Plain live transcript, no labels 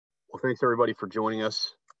Thanks everybody for joining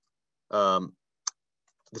us.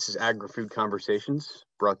 This is Agri-Food Conversations,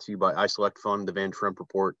 brought to you by iSelect Fund, the Van Trump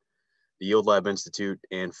Report, the Yield Lab Institute,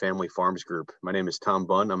 and Family Farms Group. My name is Tom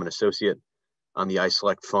Bunn. I'm an associate on the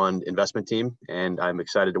iSelect Fund investment team, and I'm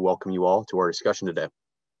excited to welcome you all to our discussion today.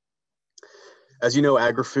 As you know,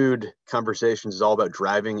 Agri-Food Conversations is all about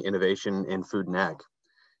driving innovation in food and ag.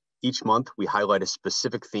 Each month, we highlight a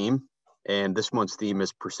specific theme, and this month's theme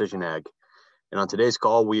is precision ag. And on today's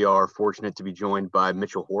call, we are fortunate to be joined by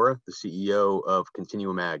Mitchell Hora, the CEO of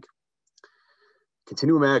Continuum Ag.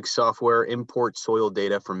 Continuum Ag software imports soil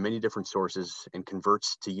data from many different sources and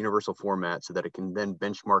converts to universal format so that it can then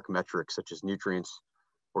benchmark metrics such as nutrients,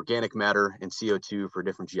 organic matter, and CO2 for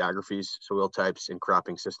different geographies, soil types, and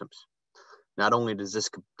cropping systems. Not only does this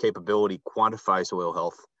capability quantify soil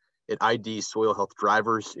health, it IDs soil health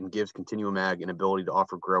drivers and gives Continuum Ag an ability to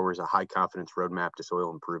offer growers a high confidence roadmap to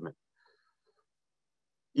soil improvement.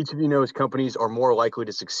 Each of you knows companies are more likely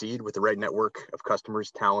to succeed with the right network of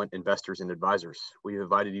customers, talent, investors, and advisors. We've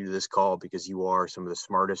invited you to this call because you are some of the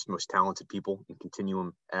smartest, most talented people in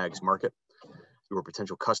Continuum Ag's market. You are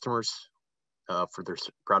potential customers for their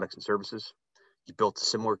products and services. You built a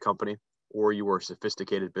similar company, or you are a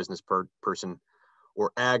sophisticated business person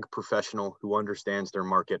or ag professional who understands their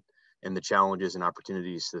market and the challenges and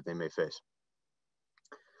opportunities that they may face.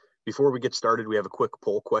 Before we get started, we have a quick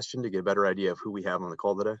poll question to get a better idea of who we have on the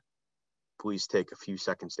call today. Please take a few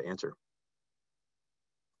seconds to answer.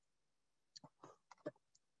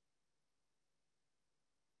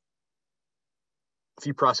 A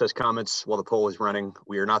few process comments while the poll is running.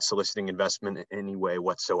 We are not soliciting investment in any way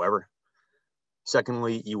whatsoever.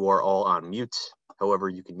 Secondly, you are all on mute. However,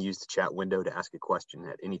 you can use the chat window to ask a question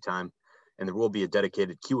at any time, and there will be a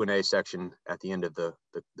dedicated Q&A section at the end of the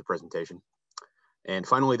presentation. And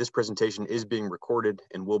finally, this presentation is being recorded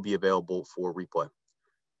and will be available for replay.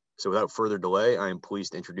 So without further delay, I am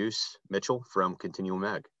pleased to introduce Mitchell from Continuum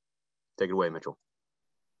Ag. Take it away, Mitchell.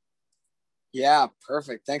 Yeah,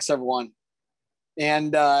 perfect. Thanks, everyone.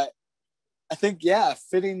 And I think, yeah,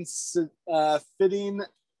 fitting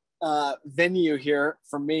venue here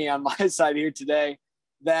for me on my side here today,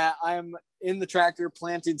 that I'm in the tractor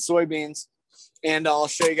planting soybeans, and I'll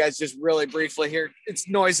show you guys just really briefly here. It's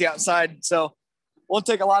noisy outside, so won't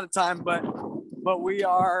take a lot of time, but we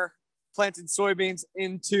are planting soybeans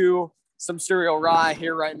into some cereal rye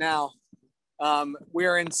here right now. We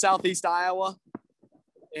are in southeast Iowa,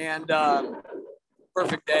 and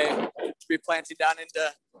perfect day to be planting down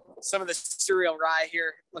into some of the cereal rye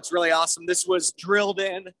here. Looks really awesome. This was drilled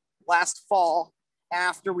in last fall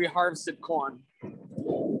after we harvested corn.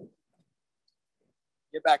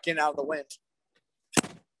 Get back in out of the wind.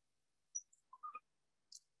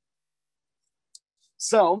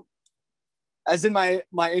 So, as in my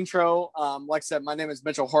intro, like I said, my name is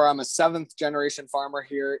Mitchell Hora. I'm a 7th generation farmer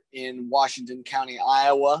here in Washington County,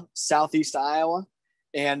 Iowa, southeast Iowa.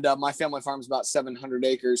 And my family farms about 700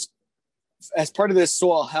 acres. As part of this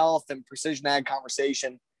soil health and precision ag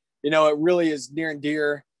conversation, you know, it really is near and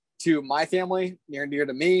dear to my family, near and dear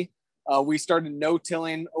to me. We started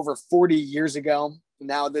no-tilling over 40 years ago.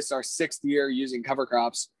 Now this is our 6th year using cover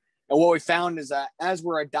crops. And what we found is that as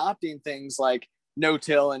we're adopting things like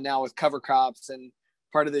no-till and now with cover crops, and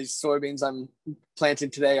part of these soybeans I'm planting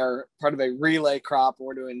today are part of a relay crop.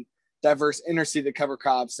 We're doing diverse interseeded cover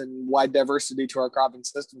crops and wide diversity to our cropping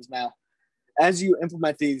systems now. As you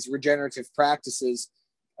implement these regenerative practices,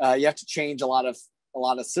 you have to change a lot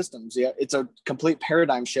of systems. Yeah, it's a complete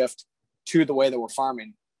paradigm shift to the way that we're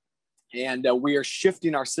farming, and we are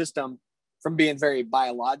shifting our system from being very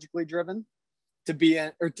biologically driven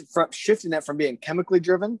to shifting it from being chemically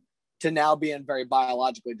driven to now being very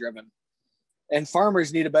biologically driven. And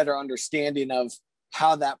farmers need a better understanding of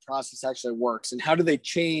how that process actually works and how do they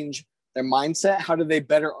change their mindset? How do they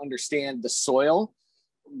better understand the soil?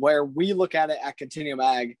 Where we look at it at Continuum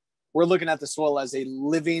Ag, we're looking at the soil as a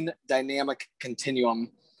living, dynamic continuum,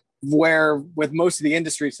 where with most of the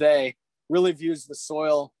industry today really views the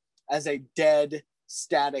soil as a dead,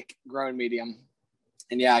 static growing medium.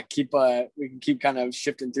 And yeah, we can keep kind of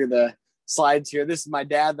shifting through the slides here. This is my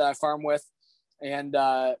dad that I farm with, and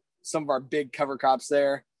some of our big cover crops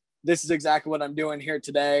there. This is exactly what I'm doing here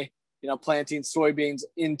today, you know, planting soybeans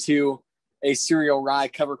into a cereal rye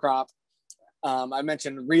cover crop. I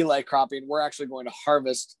mentioned relay cropping. We're actually going to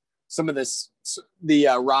harvest some of the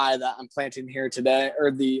rye that I'm planting here today,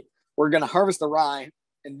 we're going to harvest the rye,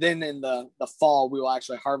 and then in the fall, we will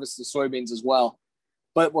actually harvest the soybeans as well.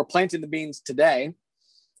 But we're planting the beans today.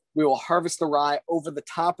 We will harvest the rye over the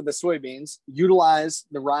top of the soybeans, utilize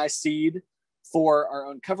the rye seed for our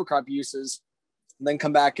own cover crop uses, and then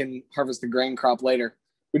come back and harvest the grain crop later.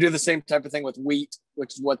 We do the same type of thing with wheat,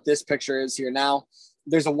 which is what this picture is here now.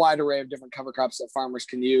 There's a wide array of different cover crops that farmers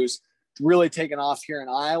can use. It's really taken off here in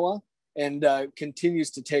Iowa and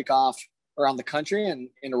continues to take off around the country and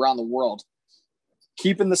around the world.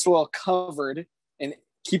 Keeping the soil covered and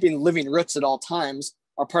keeping living roots at all times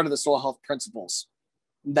are part of the soil health principles.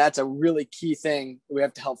 That's a really key thing that we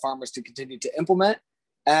have to help farmers to continue to implement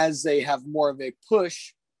as they have more of a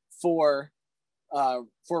push for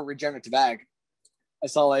regenerative ag. I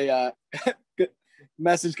saw a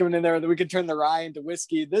message coming in there that we could turn the rye into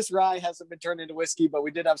whiskey. This rye hasn't been turned into whiskey, but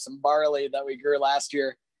we did have some barley that we grew last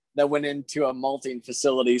year that went into a malting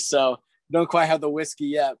facility. So don't quite have the whiskey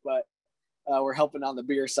yet, but we're helping on the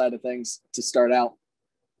beer side of things to start out.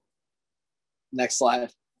 Next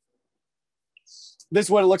slide. This is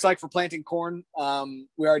what it looks like for planting corn.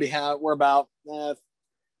 We're about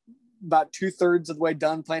 2/3 of the way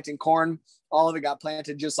done planting corn. All of it got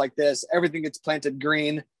planted just like this. Everything gets planted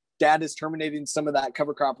green. Dad is terminating some of that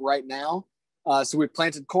cover crop right now. So we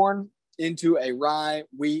planted corn into a rye,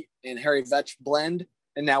 wheat, and hairy vetch blend,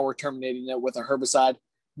 and now we're terminating it with a herbicide.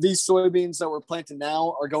 These soybeans that we're planting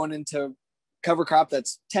now are going into cover crop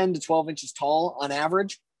that's 10 to 12 inches tall on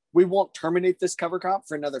average. We won't terminate this cover crop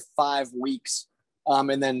for another 5 weeks,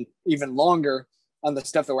 and then even longer on the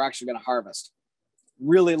stuff that we're actually going to harvest.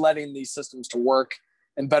 Really letting these systems to work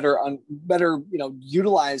and better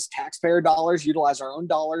utilize taxpayer dollars, utilize our own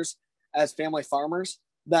dollars as family farmers,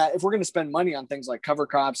 that if we're going to spend money on things like cover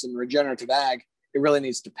crops and regenerative ag, it really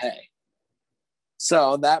needs to pay.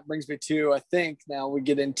 So that brings me to, I think now we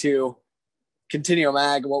get into Continuum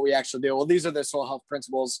Ag, what we actually do. Well, these are the soil health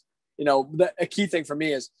principles. A key thing for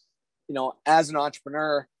me is, as an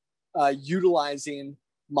entrepreneur, utilizing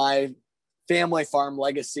my family farm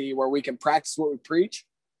legacy where we can practice what we preach.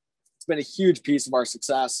 It's been a huge piece of our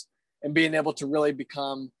success, and being able to really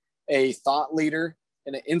become a thought leader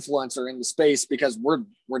and an influencer in the space, because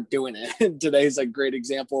we're doing it. Today's a great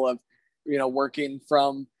example of, working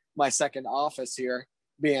from my second office here,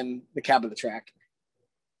 being the cab of the track.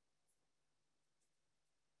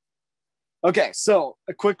 Okay, so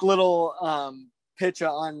a quick little pitch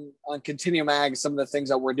on Continuum Ag, some of the things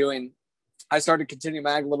that we're doing. I started Continuum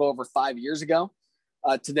Ag a little over 5 years ago.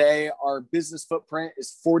 Today, our business footprint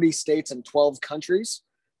is 40 states and 12 countries.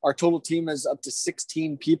 Our total team is up to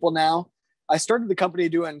 16 people now. I started the company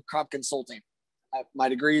doing crop consulting. My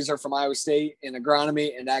degrees are from Iowa State in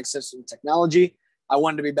agronomy and ag system technology. I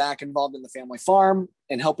wanted to be back involved in the family farm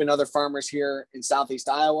and helping other farmers here in Southeast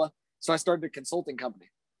Iowa. So I started a consulting company.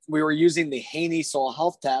 We were using the Haney soil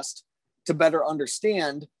health test to better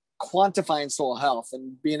understand quantifying soil health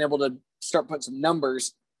and being able to start putting some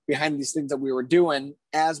numbers behind these things that we were doing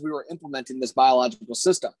as we were implementing this biological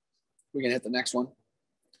system. We can hit the next one.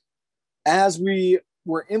 As we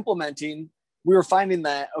were implementing, we were finding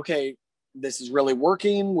that, okay, this is really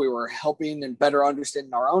working. We were helping and better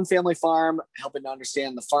understanding our own family farm, helping to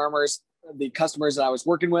understand the farmers, the customers that I was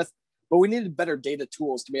working with, but we needed better data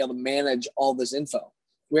tools to be able to manage all this info.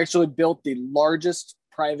 We actually built the largest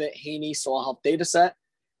private Haney soil health data set,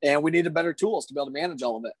 and we needed better tools to be able to manage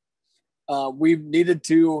all of it. We needed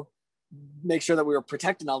to make sure that we were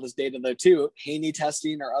protecting all this data though too. Haney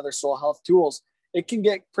testing or other soil health tools, it can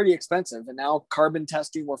get pretty expensive. And now carbon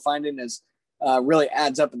testing we're finding is really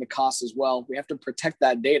adds up in the cost as well. We have to protect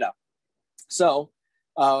that data. So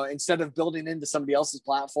instead of building into somebody else's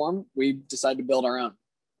platform, we decided to build our own.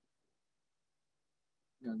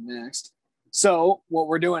 Go next. So what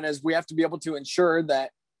we're doing is we have to be able to ensure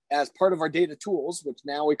that as part of our data tools, which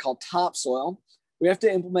now we call topsoil, we have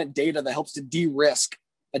to implement data that helps to de-risk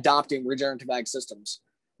adopting regenerative ag systems.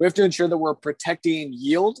 We have to ensure that we're protecting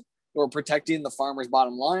yield, we're protecting the farmer's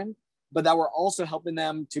bottom line, but that we're also helping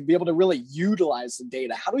them to be able to really utilize the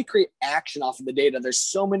data. How do we create action off of the data? There's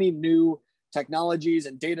so many new technologies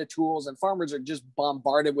and data tools, and farmers are just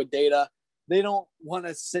bombarded with data. They don't want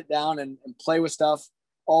to sit down and play with stuff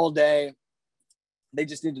all day. They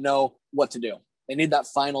just need to know what to do. They need that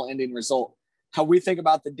final ending result. How we think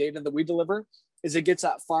about the data that we deliver is it gets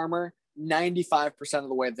that farmer 95% of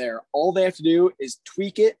the way there. All they have to do is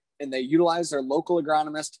tweak it, and they utilize their local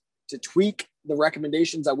agronomist to tweak the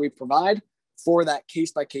recommendations that we provide for that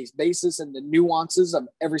case-by-case basis and the nuances of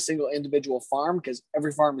every single individual farm, because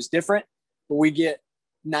every farm is different, but we get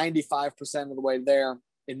 95% of the way there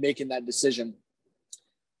in making that decision.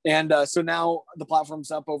 And so now the platform's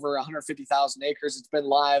up over 150,000 acres. It's been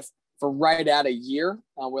live for right at a year.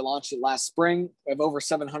 We launched it last spring. We have over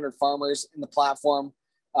 700 farmers in the platform.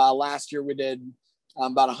 Last year we did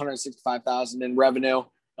about 165,000 in revenue.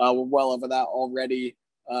 We're well over that already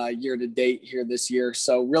year to date here this year.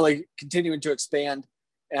 So really continuing to expand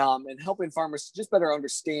and helping farmers to just better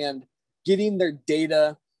understand getting their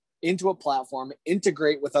data into a platform,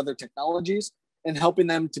 integrate with other technologies, and helping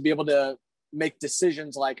them to be able to make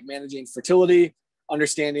decisions like managing fertility,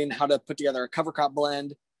 understanding how to put together a cover crop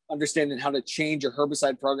blend, understanding how to change your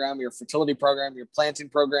herbicide program, your fertility program, your planting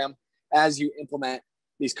program as you implement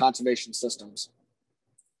these conservation systems.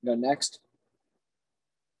 Go next.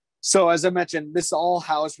 So as I mentioned, this is all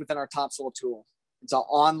housed within our Topsoil tool. It's an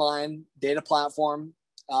online data platform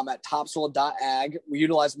at topsoil.ag. We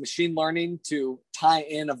utilize machine learning to tie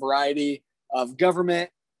in a variety of government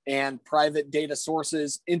and private data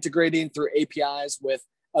sources, integrating through APIs with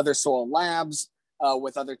other soil labs,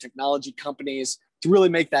 with other technology companies to really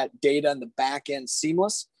make that data in the back end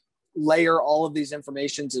seamless. Layer all of these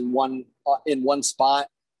informations in one spot.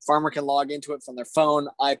 Farmer can log into it from their phone,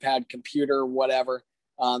 iPad, computer, whatever.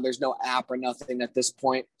 There's no app or nothing at this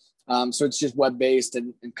point. So it's just web-based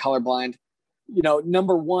and colorblind.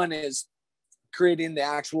 Number one is creating the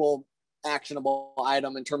actual actionable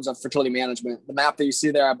item in terms of fertility management. The map that you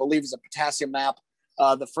see there, I believe, is a potassium map.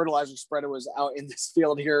 The fertilizer spreader was out in this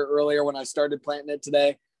field here earlier when I started planting it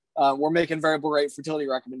today. We're making variable rate fertility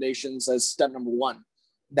recommendations as step number one.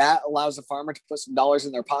 That allows the farmer to put some dollars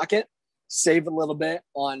in their pocket, save a little bit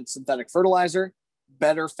on synthetic fertilizer,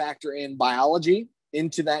 better factor in biology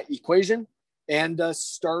into that equation, and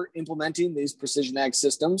start implementing these precision ag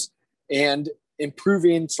systems and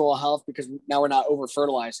improving soil health because now we're not over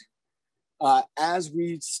fertilizing. As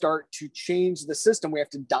we start to change the system, we have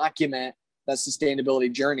to document that sustainability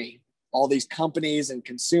journey. All these companies and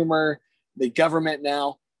the government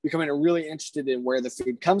now becoming really interested in where the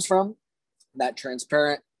food comes from, that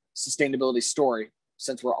transparent sustainability story.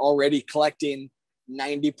 Since we're already collecting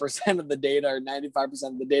 90% of the data or 95%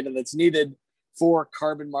 of the data that's needed for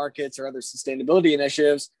carbon markets or other sustainability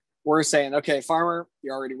initiatives, we're saying, okay, farmer,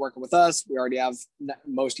 you're already working with us. We already have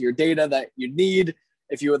most of your data that you need.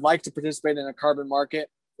 If you would like to participate in a carbon market,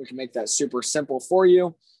 we can make that super simple for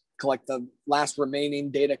you, collect the last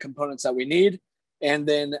remaining data components that we need, and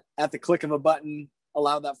then at the click of a button,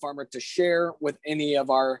 allow that farmer to share with any of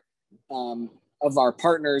our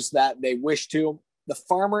partners that they wish to. The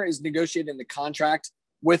farmer is negotiating the contract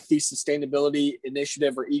with the sustainability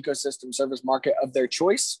initiative or ecosystem service market of their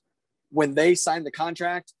choice. When they sign the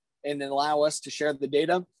contract and then allow us to share the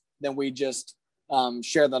data, then we just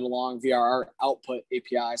share that along via our output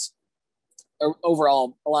APIs.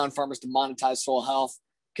 Overall, allowing farmers to monetize soil health,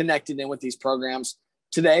 connected in with these programs.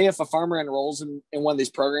 Today, if a farmer enrolls in one of these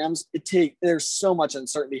programs, there's so much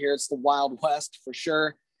uncertainty here. It's the Wild West for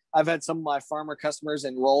sure. I've had some of my farmer customers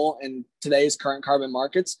enroll in today's current carbon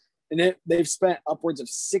markets, and they've spent upwards of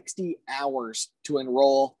 60 hours to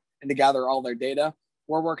enroll and to gather all their data.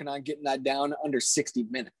 We're working on getting that down under 60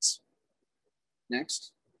 minutes.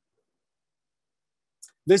 Next.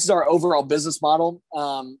 This is our overall business model.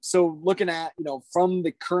 So looking at, from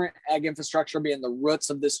the current ag infrastructure being the roots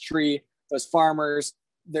of this tree, those farmers,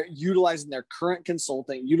 they're utilizing their current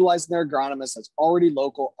consultant, utilizing their agronomist that's already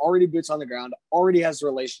local, already boots on the ground, already has a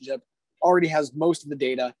relationship, already has most of the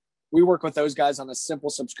data. We work with those guys on a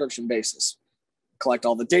simple subscription basis. Collect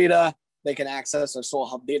all the data. They can access our soil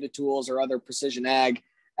health data tools or other precision ag,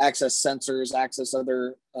 access sensors, access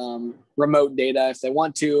other remote data if they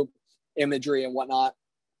want to, imagery and whatnot,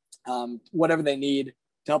 whatever they need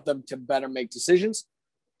to help them to better make decisions.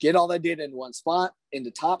 Get all that data in one spot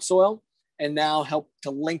into topsoil, and now help to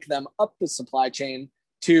link them up the supply chain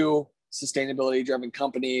to sustainability-driven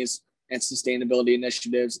companies and sustainability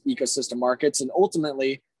initiatives, ecosystem markets, and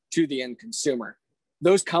ultimately to the end consumer.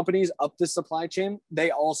 Those companies up the supply chain, they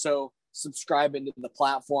also subscribe into the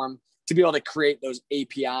platform to be able to create those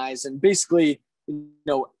APIs and basically,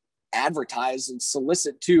 advertise and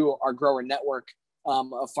solicit to our grower network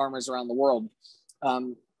of farmers around the world.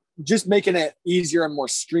 Just making it easier and more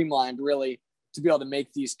streamlined, really, to be able to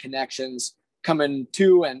make these connections coming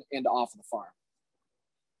to and off of the farm.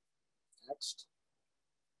 Next.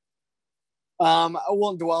 I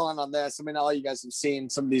won't dwell on this. I mean, all you guys have seen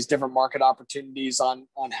some of these different market opportunities on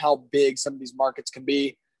how big some of these markets can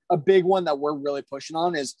be. A big one that we're really pushing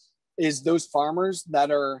on is those farmers that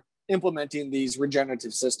are implementing these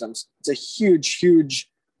regenerative systems. It's a huge,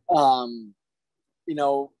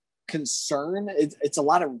 concern. It's a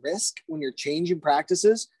lot of risk when you're changing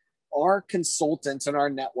practices. Our consultants in our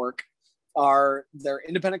network they're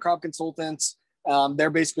independent crop consultants. They're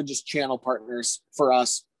basically just channel partners for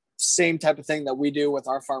us. Same type of thing that we do with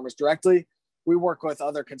our farmers directly. We work with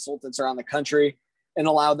other consultants around the country and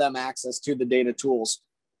allow them access to the data tools.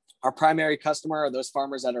 Our primary customer are those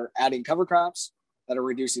farmers that are adding cover crops, that are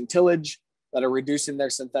reducing tillage, that are reducing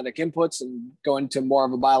their synthetic inputs and going to more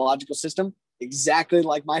of a biological system. exactly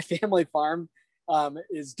like my family farm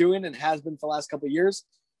is doing and has been for the last couple of years.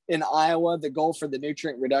 In Iowa, the goal for the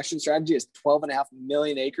nutrient reduction strategy is 12.5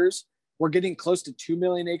 million acres. We're getting close to 2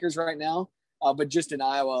 million acres right now, but just in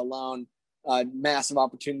Iowa alone, massive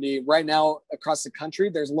opportunity. Right now, across the country,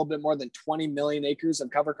 there's a little bit more than 20 million acres of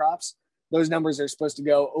cover crops. Those numbers are supposed to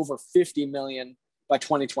go over 50 million by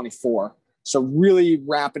 2024. So really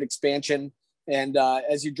rapid expansion. And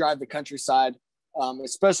as you drive the countryside,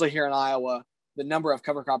 especially here in Iowa, the number of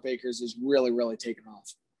cover crop acres is really, really taking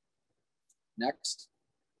off. Next.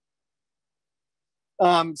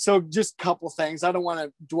 So just a couple things. I don't want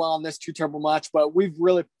to dwell on this too terrible much, but we've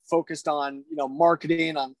really focused on,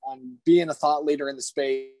 marketing, on being a thought leader in the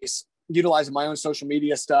space, utilizing my own social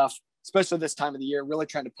media stuff, especially this time of the year, really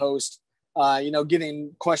trying to post,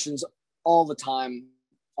 getting questions all the time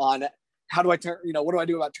on how do I what do I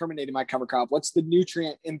do about terminating my cover crop? What's the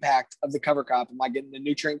nutrient impact of the cover crop? Am I getting the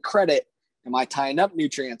nutrient credit? Am I tying up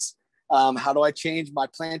nutrients? How do I change my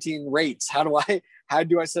planting rates? How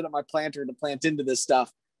do I set up my planter to plant into this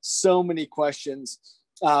stuff? So many questions.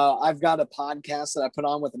 I've got a podcast that I put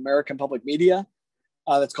on with American Public Media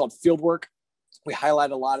that's called Fieldwork. We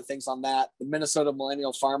highlight a lot of things on that. The Minnesota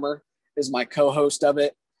Millennial Farmer is my co-host of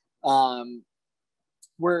it.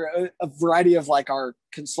 We're a variety of our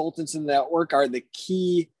consultants in the network are the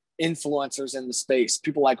key influencers in the space.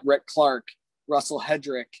 People like Rick Clark, Russell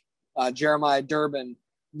Hedrick, Jeremiah Durbin,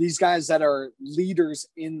 these guys that are leaders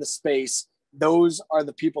in the space. Those are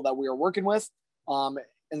the people that we are working with.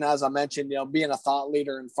 And as I mentioned, being a thought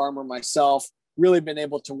leader and farmer myself, really been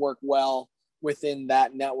able to work well within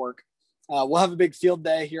that network. We'll have a big field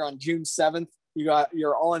day here on June 7th.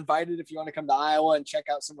 You're all invited if you want to come to Iowa and check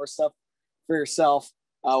out some more stuff for yourself.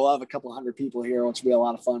 We'll have a couple hundred people here, which will be a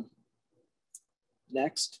lot of fun.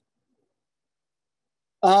 Next.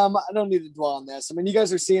 I don't need to dwell on this. I mean, you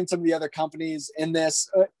guys are seeing some of the other companies in this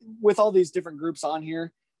with all these different groups on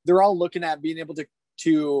here. They're all looking at being able to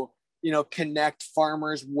connect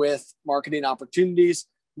farmers with marketing opportunities.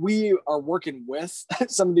 We are working with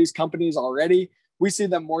some of these companies already. We see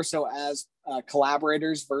them more so as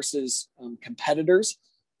collaborators versus competitors,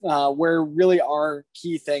 where really our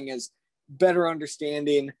key thing is better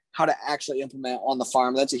understanding how to actually implement on the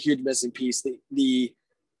farm. That's a huge missing piece. The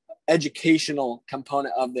educational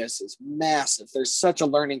component of this is massive. There's such a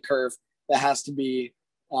learning curve that has to be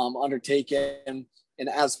undertaken. And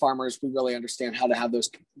as farmers, we really understand how to have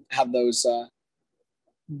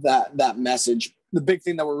that message. The big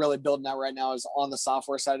thing that we're really building out right now is on the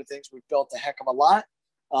software side of things. We've built a heck of a lot.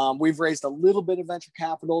 We've raised a little bit of venture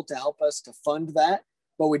capital to help us to fund that,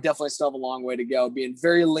 but we definitely still have a long way to go. Being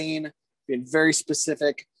very lean, being very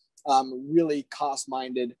specific, really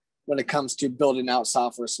cost-minded when it comes to building out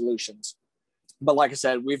software solutions. But like I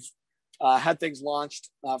said, we've had things launched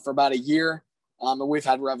for about a year, and we've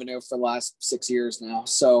had revenue for the last 6 years now.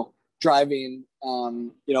 So driving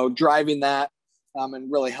that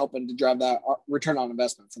and really helping to drive that return on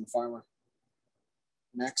investment from the farmer.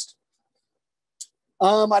 Next.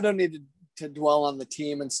 I don't need to dwell on the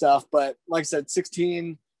team and stuff, but like I said,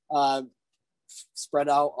 16 spread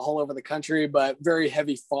out all over the country, but very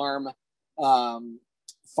heavy farm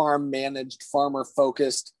managed, farmer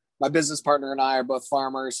focused. My business partner and I are both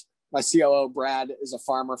farmers. My COO, Brad, is a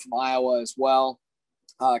farmer from Iowa as well.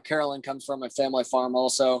 Carolyn comes from a family farm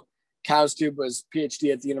also. Cowstube was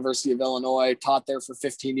PhD at the University of Illinois, taught there for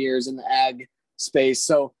 15 years in the ag space.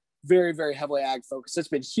 So very, very heavily ag focused. It's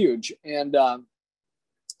been huge. And,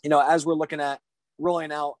 as we're looking at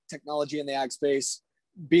rolling out technology in the ag space,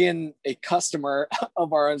 being a customer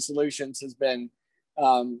of our own solutions has been,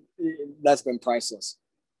 that's been priceless.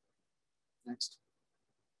 Next.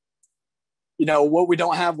 What we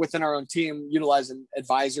don't have within our own team, utilizing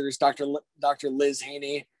advisors, Dr. Liz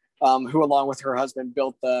Haney, who along with her husband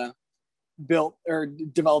developed the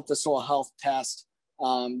soil health test.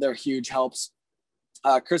 They're huge helps.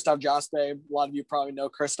 Christoph Jaspe, a lot of you probably know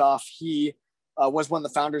Christoph. He was one of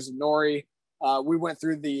the founders of Nori. We went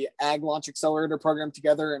through the Ag Launch Accelerator program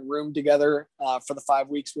together and roomed together for the 5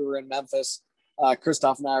 weeks we were in Memphis.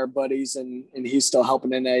 Christoph and I are buddies, and he's still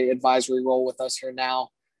helping in a advisory role with us here now.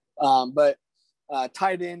 But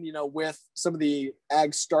tied in, with some of the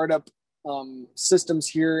ag startup systems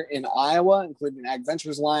here in Iowa, including Ag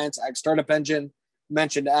Ventures Alliance, Ag Startup Engine,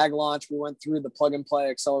 mentioned Ag Launch. We went through the Plug and Play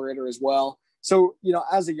Accelerator as well. So,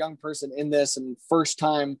 as a young person in this and first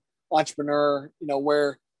time entrepreneur,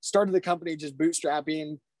 where started the company just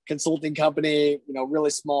bootstrapping, consulting company, really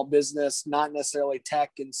small business, not necessarily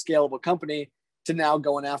tech and scalable company, to now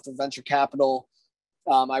going after venture capital.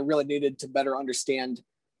 I really needed to better understand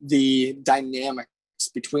the dynamics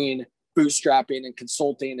between bootstrapping and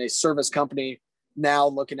consulting a service company, now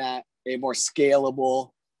looking at a more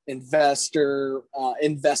scalable investable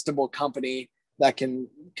company that can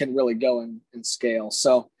really go and scale.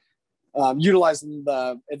 So utilizing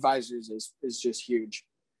the advisors is just huge.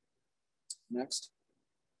 Next.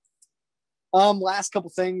 Last couple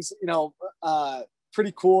things,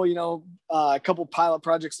 pretty cool, a couple pilot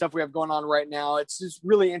project stuff we have going on right now. It's just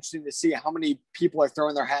really interesting to see how many people are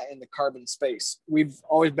throwing their hat in the carbon space. We've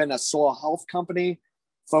always been a soil health company,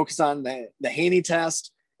 focused on the Haney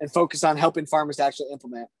test and focus on helping farmers to actually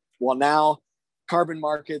implement. Well, now carbon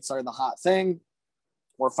markets are the hot thing.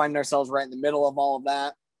 We're finding ourselves right in the middle of all of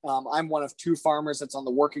that. I'm one of 2 farmers that's on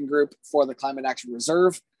the working group for the Climate Action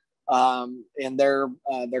Reserve and their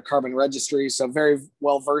carbon registry. So very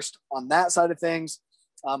well versed on that side of things.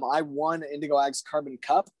 I won Indigo Ag's Carbon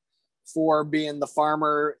Cup for being the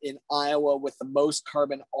farmer in Iowa with the most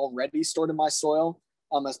carbon already stored in my soil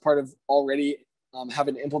as part of already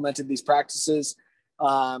having implemented these practices.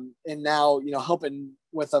 And now, helping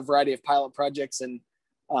with a variety of pilot projects and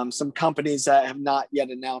some companies that have not yet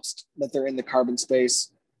announced that they're in the carbon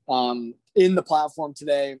space. In the platform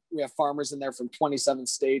today, we have farmers in there from 27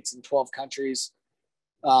 states and 12 countries.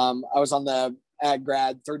 I was on the Ag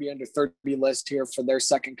Grad 30 under 30 list here for their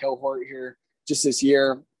second cohort here just this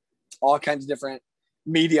year. All kinds of different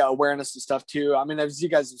media awareness and stuff too. I mean, as you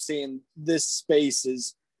guys have seen, this space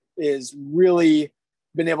is really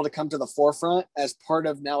been able to come to the forefront as part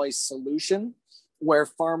of now a solution where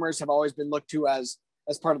farmers have always been looked to as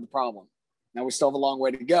part of the problem. Now we still have a long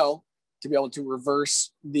way to go to be able to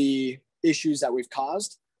reverse the issues that we've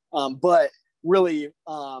caused. But really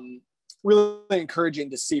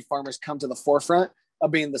encouraging to see farmers come to the forefront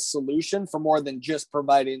of being the solution for more than just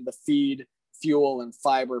providing the feed, fuel, and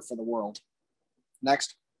fiber for the world.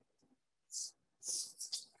 Next.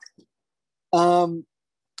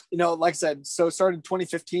 Like I said, so started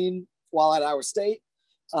 2015 while at Iowa State.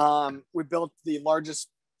 We built the largest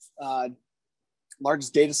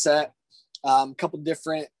data set, a couple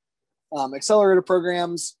different accelerator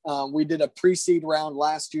programs. We did a pre-seed round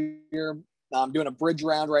last year. I'm doing a bridge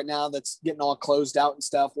round right now that's getting all closed out and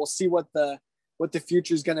stuff. We'll see what the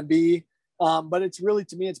future is going to be. But it's really,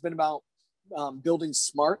 to me, it's been about building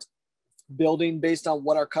smart, building based on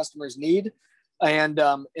what our customers need, and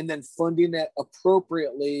then funding it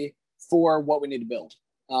appropriately for what we need to build.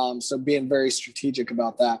 So being very strategic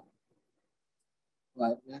about that.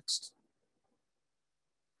 Right, next.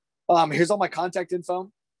 Here's all my contact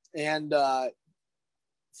info. And I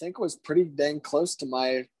think it was pretty dang close to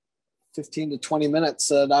my 15 to 20 minutes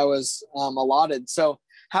that I was allotted. So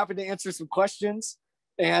happy to answer some questions.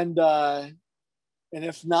 And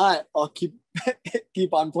if not, I'll keep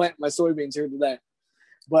on planting my soybeans here today.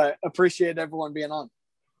 But appreciate everyone being on.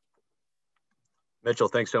 Mitchell,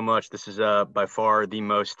 thanks so much. This is by far the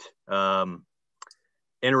most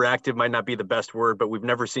interactive, might not be the best word, but we've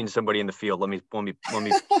never seen somebody in the field. Let me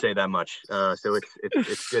say that much. So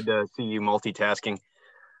it's good to see you multitasking.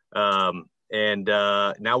 And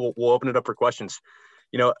now we'll open it up for questions.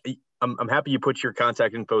 I'm happy you put your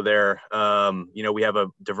contact info there. We have a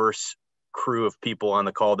diverse crew of people on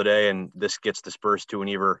the call today, and this gets dispersed to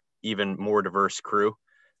an even more diverse crew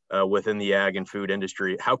within the ag and food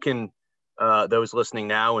industry. How can those listening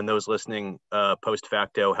now and those listening post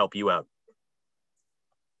facto help you out?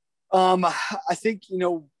 I think,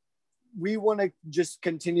 we want to just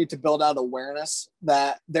continue to build out awareness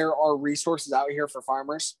that there are resources out here for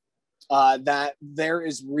farmers, that there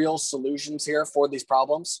is real solutions here for these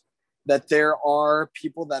problems, that there are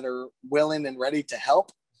people that are willing and ready to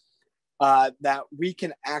help, that we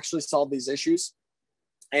can actually solve these issues,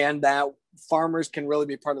 and that farmers can really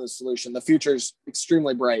be part of the solution. The future is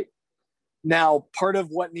extremely bright. Now, part of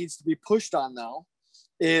what needs to be pushed on, though,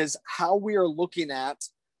 is how we are looking at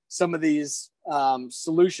some of these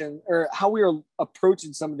solutions, or how we are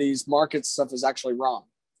approaching some of these market stuff is actually wrong.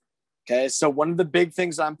 Okay, so one of the big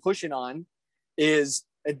things I'm pushing on is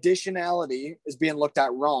additionality is being looked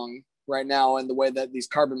at wrong right now in the way that these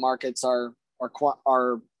carbon markets are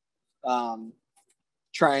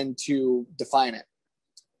trying to define it.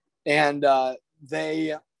 And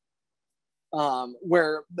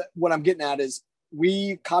what I'm getting at is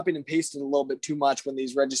we copied and pasted a little bit too much when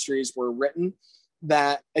these registries were written,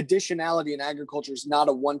 that additionality in agriculture is not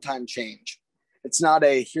a one-time change. It's not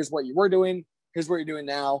a, here's what you were doing, here's what you're doing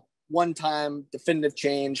now, one-time definitive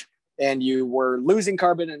change, and you were losing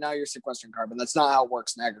carbon and now you're sequestering carbon. That's not how it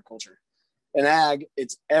works in agriculture. In ag,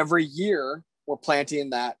 it's every year we're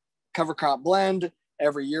planting that cover crop blend.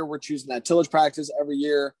 Every year we're choosing that tillage practice. Every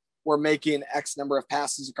year we're making X number of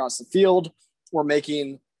passes across the field. We're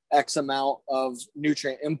making X amount of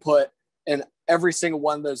nutrient input And every single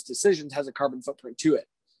one of those decisions has a carbon footprint to it.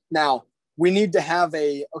 Now, we need to have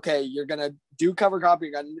okay, you're going to do cover crop,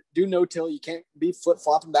 you're going to do no-till. You can't be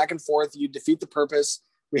flip-flopping back and forth. You defeat the purpose.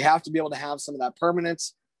 We have to be able to have some of that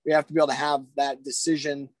permanence. We have to be able to have that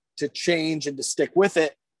decision to change and to stick with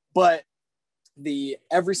it. But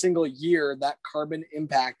every single year, that carbon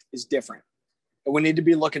impact is different. And we need to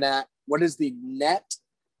be looking at what is the net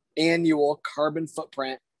annual carbon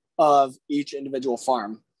footprint of each individual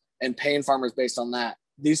farm and paying farmers based on that.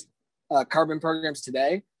 These carbon programs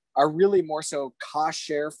today are really more so cost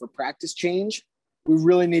share for practice change. We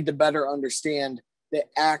really need to better understand the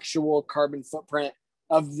actual carbon footprint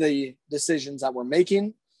of the decisions that we're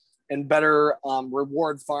making and better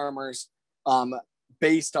reward farmers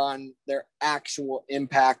based on their actual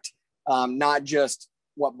impact, not just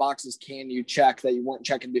what boxes can you check that you weren't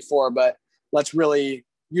checking before, but let's really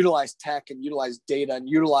utilize tech and utilize data and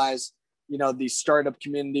utilize, the startup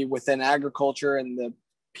community within agriculture and the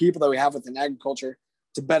people that we have within agriculture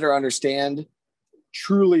to better understand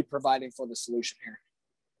truly providing for the solution here.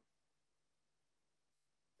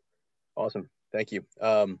 Awesome. Thank you.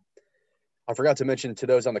 I forgot to mention to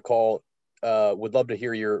those on the call, would love to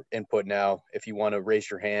hear your input now. If you want to raise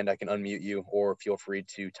your hand, I can unmute you, or feel free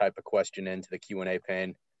to type a question into the Q&A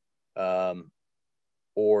pane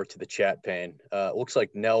or to the chat pane. It looks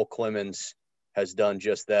like Nell Clemens has done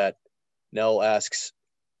just that. Nell asks,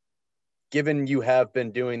 given you have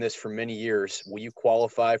been doing this for many years, will you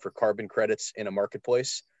qualify for carbon credits in a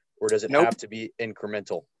marketplace, or does it have to be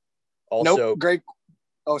incremental? Also, Great.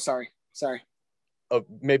 Oh, sorry.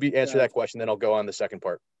 Maybe answer that question, then I'll go on the second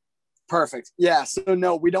part. Perfect. Yeah. So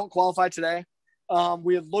no, we don't qualify today.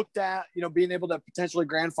 We had looked at, being able to potentially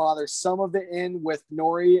grandfather some of it in with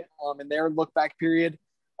NORI and their look back period.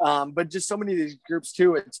 But just so many of these groups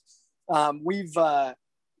too,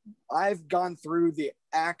 I've gone through the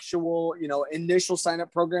actual, initial sign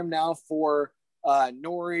up program now for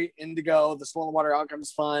NORI, Indigo, the Soil and Water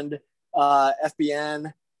Outcomes Fund,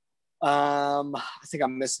 FBN. I think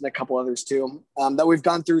I'm missing a couple others too, that we've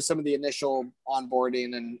gone through some of the initial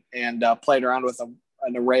onboarding and played around with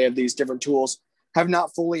an array of these different tools. Have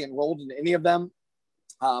not fully enrolled in any of them.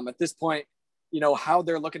 At this point, how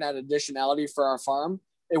they're looking at additionality for our farm,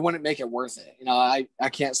 it wouldn't make it worth it. I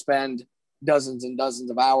can't spend dozens and dozens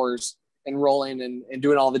of hours enrolling and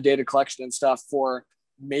doing all the data collection and stuff for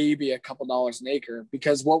maybe a couple dollars an acre,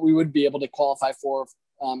 because what we would be able to qualify for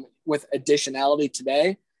with additionality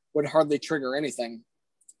today would hardly trigger anything.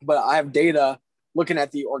 But I have data looking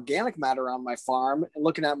at the organic matter on my farm and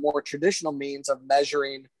looking at more traditional means of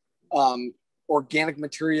measuring organic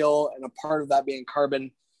material, and a part of that being carbon.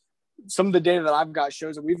 Some of the data that I've got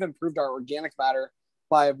shows that we've improved our organic matter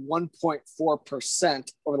by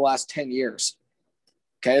 1.4% over the last 10 years.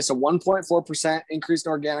 Okay, so 1.4% increase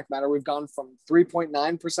in organic matter. We've gone from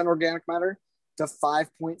 3.9% organic matter to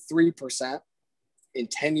 5.3% in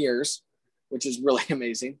 10 years, which is really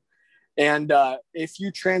amazing. And if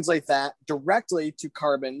you translate that directly to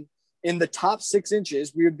carbon, in the top 6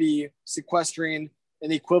 inches, we would be sequestering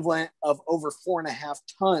an equivalent of over 4.5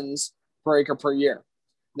 tons per acre per year.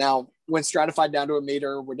 Now, when stratified down to a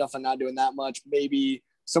meter, we're definitely not doing that much, maybe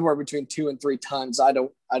somewhere between 2 and 3 tons. I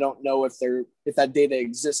don't know if that data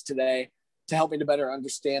exists today to help me to better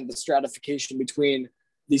understand the stratification between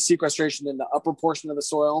the sequestration in the upper portion of the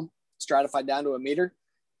soil, stratified down to a meter.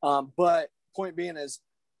 But point being is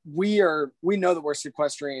we know that we're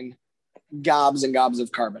sequestering gobs and gobs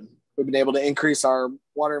of carbon. We've been able to increase our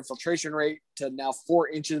water infiltration rate to now 4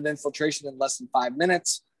 inches of infiltration in less than 5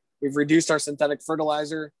 minutes. We've reduced our synthetic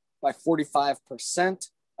fertilizer by 45%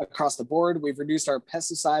 across the board. We've reduced our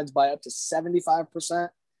pesticides by up to 75%,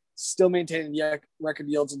 still maintaining record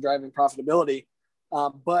yields and driving profitability.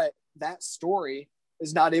 But that story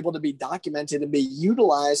is not able to be documented and be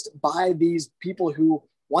utilized by these people who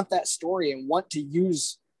want that story and want to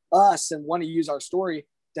use us and want to use our story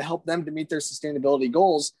to help them to meet their sustainability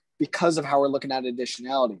goals because of how we're looking at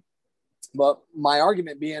additionality. But my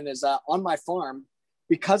argument being is that on my farm,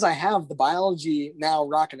 because I have the biology now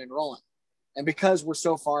rocking and rolling, and because we're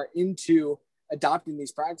so far into adopting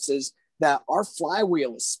these practices that our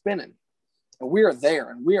flywheel is spinning and we are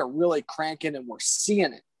there and we are really cranking and we're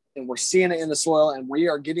seeing it and we're seeing it in the soil and we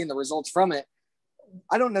are getting the results from it.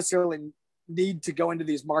 I don't necessarily need to go into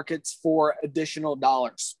these markets for additional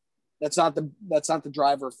dollars. That's not the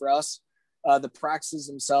driver for us. The practices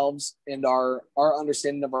themselves and our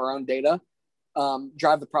understanding of our own data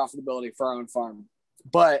drive the profitability for our own farm.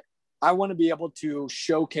 But I want to be able to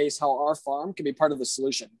showcase how our farm can be part of the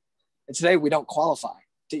solution. And today we don't qualify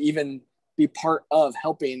to even be part of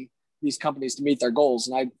helping these companies to meet their goals.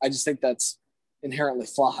 And I just think that's inherently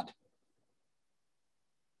flawed.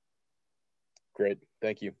 Great.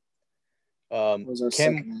 Thank you. Was our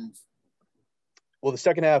Kim, second half. well, the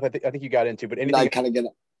second half, I think you got into, but I kind of get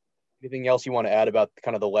it. anything else you want to add about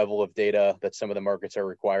kind of the level of data that some of the markets are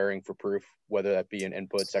requiring for proof, whether that be in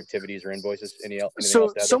inputs, activities, or invoices? Anything else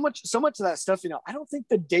So much of that stuff, I don't think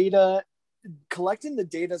collecting the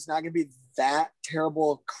data is not going to be that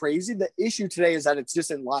terrible crazy. The issue today is that it's just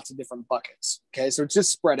in lots of different buckets. Okay. So it's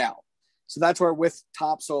just spread out. So that's where with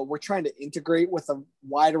Topsoil, we're trying to integrate with a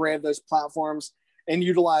wide array of those platforms and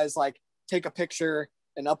utilize, like, take a picture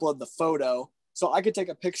and upload the photo. So I could take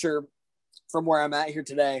a picture from where I'm at here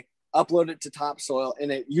today, upload it to Topsoil, and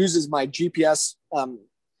it uses my GPS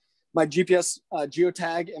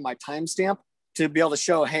geotag and my timestamp to be able to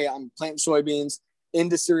show, hey, I'm planting soybeans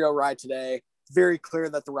into cereal rye today. Very clear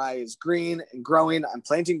that the rye is green and growing. I'm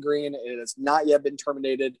planting green. It has not yet been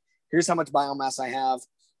terminated. Here's how much biomass I have,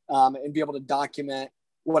 and be able to document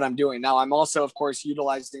what I'm doing. Now, I'm also, of course,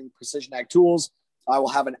 utilizing Precision Ag tools. I will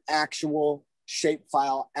have an actual shape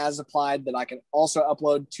file as applied that I can also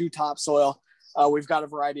upload to Topsoil. We've got a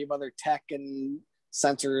variety of other tech and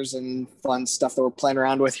sensors and fun stuff that we're playing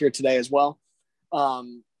around with here today as well.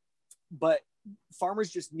 But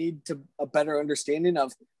farmers just need a better understanding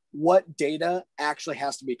of what data actually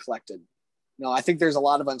has to be collected. I think there's a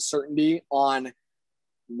lot of uncertainty on,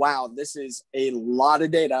 wow, this is a lot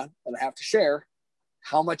of data that I have to share.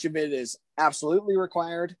 How much of it is absolutely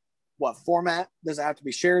required? What format does it have to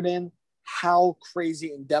be shared in? How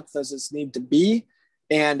crazy in depth does this need to be?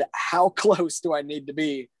 And how close do I need to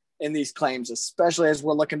be in these claims, especially as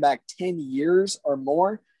we're looking back 10 years or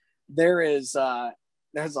more? There's a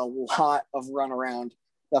lot of runaround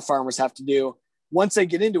that farmers have to do once they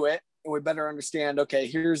get into it, and we better understand, okay,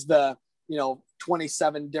 here's the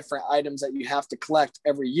 27 different items that you have to collect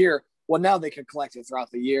every year. Well, now they can collect it throughout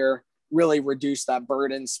the year, really reduce that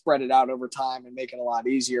burden, spread it out over time, and make it a lot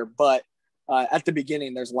easier. But at the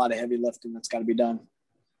beginning, there's a lot of heavy lifting that's got to be done.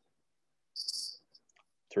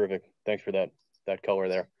 Terrific. Thanks for that color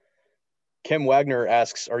there. Kim Wagner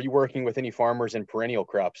asks, are you working with any farmers in perennial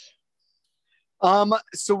crops?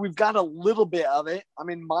 So we've got a little bit of it. I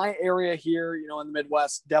mean, my area here, in the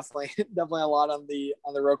Midwest, definitely a lot on the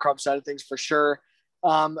row crop side of things for sure.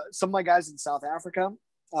 Some of my guys in South Africa,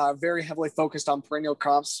 very heavily focused on perennial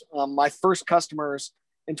crops. My first customers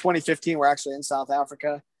in 2015 were actually in South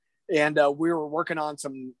Africa, and we were working on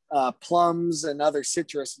some plums and other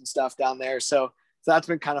citrus and stuff down there. So that's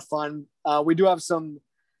been kind of fun. We do have some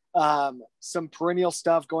perennial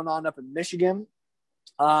stuff going on up in Michigan.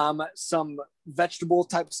 Some vegetable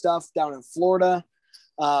type stuff down in Florida,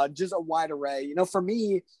 just a wide array. For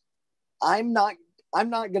me, I'm not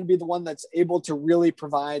going to be the one that's able to really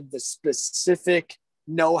provide the specific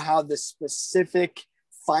know-how, the specific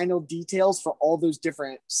final details for all those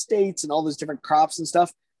different states and all those different crops and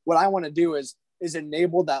stuff. What I want to do is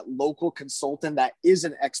enable that local consultant that is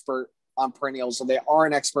an expert on perennials, so they are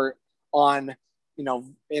an expert on,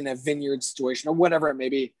 in a vineyard situation or whatever it may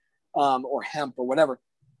be, or hemp or whatever.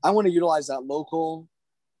 I want to utilize that local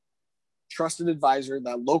trusted advisor,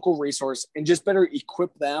 that local resource, and just better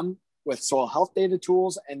equip them with soil health data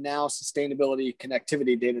tools and now sustainability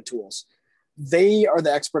connectivity data tools. They are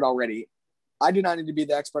the expert already. I do not need to be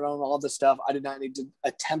the expert on all this stuff. I do not need to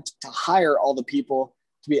attempt to hire all the people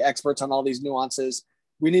to be experts on all these nuances.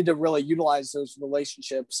 We need to really utilize those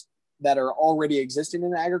relationships that are already existing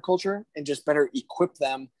in agriculture and just better equip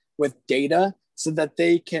them with data so that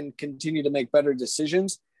they can continue to make better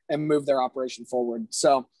decisions and move their operation forward.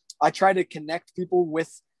 So I try to connect people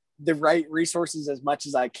with the right resources as much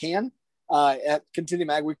as I can. At Continuum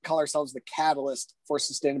Ag, we call ourselves the catalyst for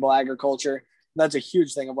sustainable agriculture. That's a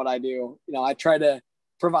huge thing of what I do. I try to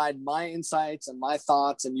provide my insights and my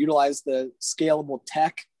thoughts and utilize the scalable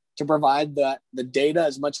tech to provide the data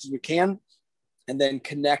as much as we can, and then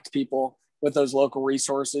connect people with those local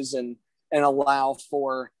resources and allow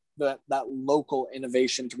for that local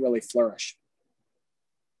innovation to really flourish.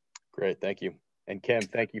 Great. Thank you. And Kim,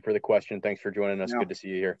 thank you for the question. Thanks for joining us. Yeah. Good to see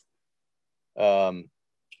you here.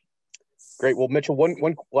 Great. Well, Mitchell,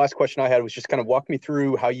 one last question I had was just kind of walk me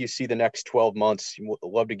through how you see the next 12 months. I'd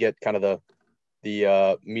love to get kind of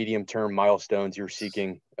the medium-term milestones you're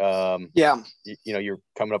seeking. You're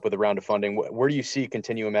coming up with a round of funding. Where do you see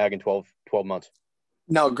Continuum Ag in 12 months?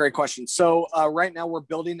 No, great question. So right now we're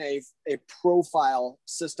building a profile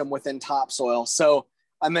system within Topsoil. So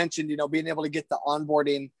I mentioned, being able to get the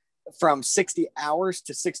onboarding from 60 hours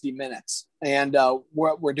to 60 minutes. And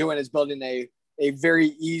what we're doing is building a very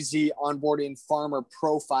easy onboarding farmer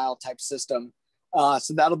profile type system.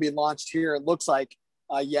 So that'll be launched here. It looks like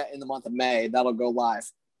in the month of May, that'll go live.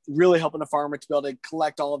 Really helping a farmer to be able to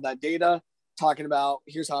collect all of that data, talking about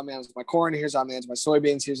here's how I manage my corn, here's how I manage my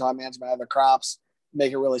soybeans, here's how I manage my other crops,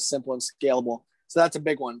 make it really simple and scalable. So that's a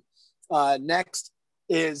big one. Next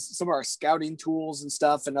is some of our scouting tools and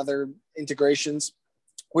stuff and other integrations.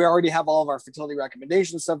 We already have all of our fertility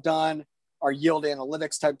recommendation stuff done. Our yield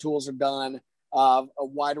analytics type tools are done. A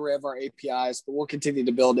wide array of our APIs, but we'll continue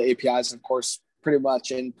to build APIs, of course, pretty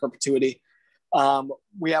much in perpetuity.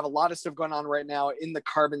 We have a lot of stuff going on right now in the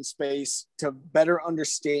carbon space to better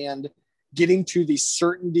understand getting to the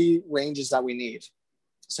certainty ranges that we need.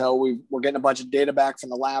 So we're getting a bunch of data back from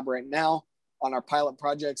the lab right now on our pilot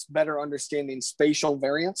projects, better understanding spatial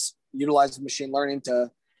variance, utilizing machine learning to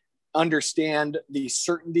understand the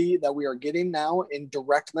certainty that we are getting now in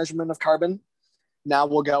direct measurement of carbon. Now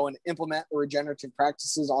we'll go and implement the regenerative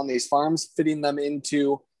practices on these farms, fitting them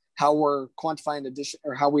into how we're quantifying addition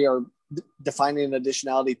or how we are defining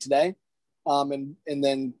additionality today. And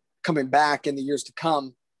then coming back in the years to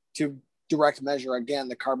come to direct measure again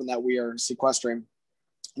the carbon that we are sequestering.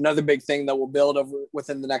 Another big thing that we'll build over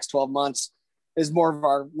within the next 12 months is more of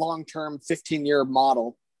our long-term 15-year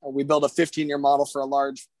model. We build a 15-year model for a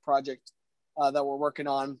large project that we're working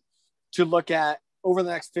on to look at over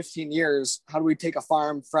the next 15 years, how do we take a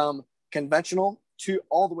farm from conventional to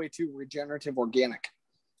all the way to regenerative organic?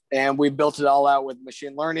 And we built it all out with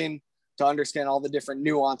machine learning to understand all the different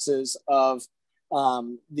nuances of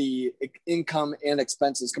the income and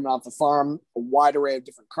expenses coming off the farm, a wide array of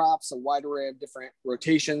different crops, a wide array of different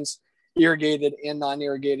rotations, irrigated and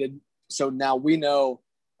non-irrigated. So now we know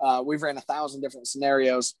we've ran 1,000 different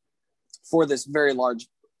scenarios for this very large,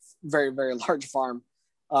 very, very large farm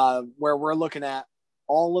where we're looking at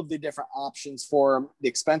all of the different options for the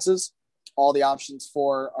expenses, all the options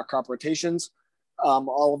for our crop rotations,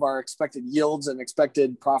 all of our expected yields and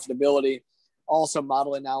expected profitability, also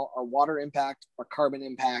modeling out our water impact, our carbon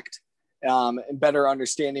impact, and better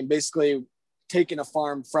understanding, basically taking a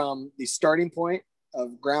farm from the starting point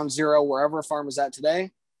of ground zero, wherever a farm is at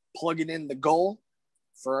today, plugging in the goal.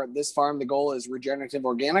 For this farm, the goal is regenerative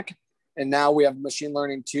organic. And now we have machine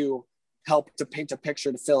learning to help to paint a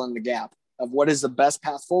picture to fill in the gap of what is the best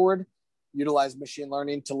path forward, utilize machine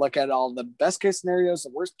learning to look at all the best case scenarios, the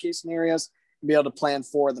worst case scenarios, and be able to plan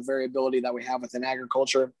for the variability that we have within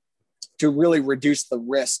agriculture to really reduce the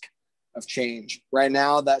risk of change. Right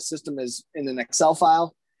now, that system is in an Excel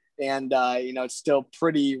file and, it's still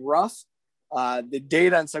pretty rough. The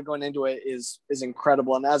data and stuff going into it is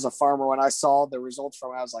incredible. And as a farmer, when I saw the results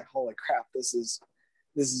from it, I was like, holy crap, this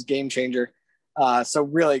is game changer. So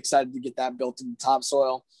really excited to get that built in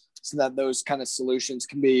topsoil so that those kind of solutions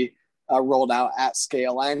can be rolled out at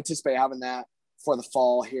scale. I anticipate having that for the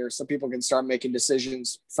fall here so people can start making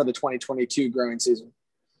decisions for the 2022 growing season.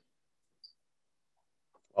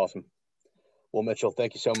 Awesome. Well, Mitchell,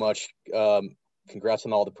 thank you so much. Congrats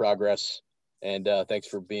on all the progress, and thanks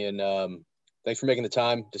for making the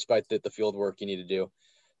time despite the field work you need to do.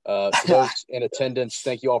 To those in attendance,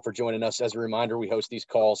 thank you all for joining us. As a reminder, we host these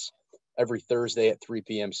calls every Thursday at 3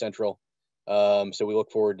 p.m. Central. So we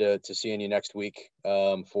look forward to seeing you next week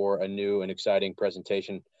for a new and exciting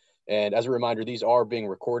presentation. And as a reminder, these are being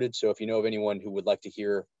recorded. So if you know of anyone who would like to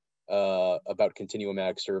hear about Continuum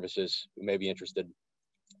Ag services who may be interested,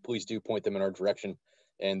 please do point them in our direction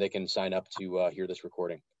and they can sign up to hear this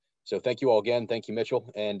recording. So thank you all again. Thank you,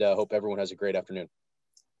 Mitchell, and hope everyone has a great afternoon.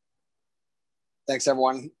 Thanks,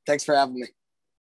 everyone. Thanks for having me.